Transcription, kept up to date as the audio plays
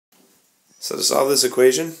So to solve this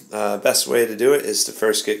equation, best way to do it is to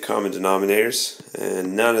first get common denominators,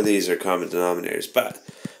 and none of these are common denominators, but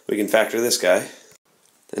we can factor this guy.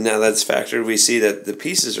 And now that's factored, we see that the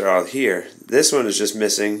pieces are all here. This one is just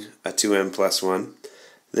missing a 2m plus 1.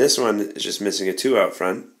 This one is just missing a 2 out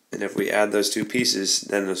front, and if we add those two pieces,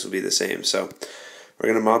 then this will be the same. So we're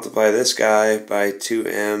going to multiply this guy by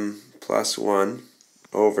 2m plus 1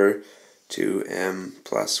 over 2m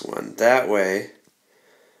plus 1. That way,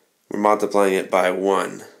 we're multiplying it by 1.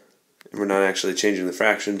 And we're not actually changing the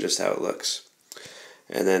fraction, just how it looks.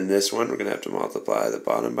 And then this one, we're going to have to multiply the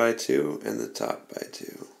bottom by 2 and the top by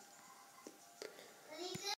 2.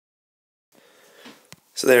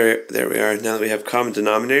 So there we are. Now that we have common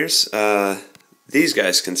denominators, these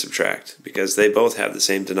guys can subtract because they both have the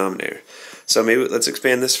same denominator. So maybe let's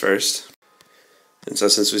expand this first. And so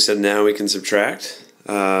since we said now we can subtract,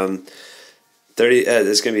 30.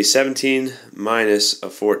 It's going to be 17 minus a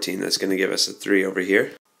 14. That's going to give us a 3 over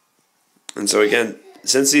here. And so again,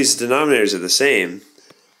 since these denominators are the same,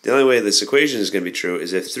 the only way this equation is going to be true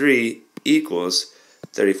is if 3 equals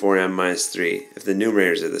 34m minus 3, if the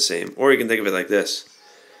numerators are the same. Or you can think of it like this.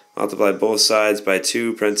 Multiply both sides by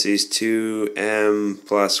 2, parentheses 2m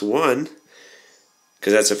plus 1,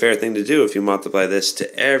 because that's a fair thing to do if you multiply this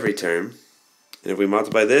to every term. And if we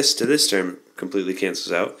multiply this to this term, it completely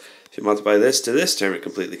cancels out. If you multiply this to this term, it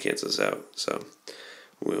completely cancels out. So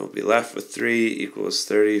we'll be left with 3 equals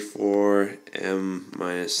 34m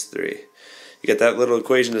minus 3. You get that little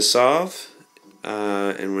equation to solve,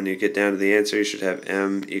 and when you get down to the answer, you should have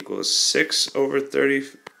m equals 6 over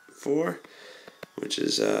 34, which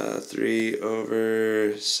is 3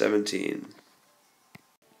 over 17.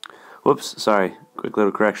 Whoops, sorry. Quick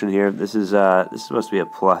little correction here. This is supposed to be a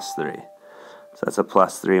plus 3. So that's a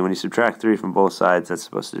plus 3. When you subtract 3 from both sides, that's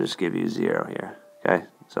supposed to just give you 0 here. Okay,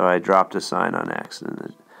 so I dropped a sign on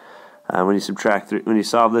accident. When you subtract 3, when you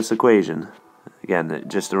solve this equation, again,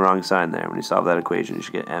 just the wrong sign there. When you solve that equation, you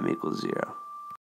should get m equals 0.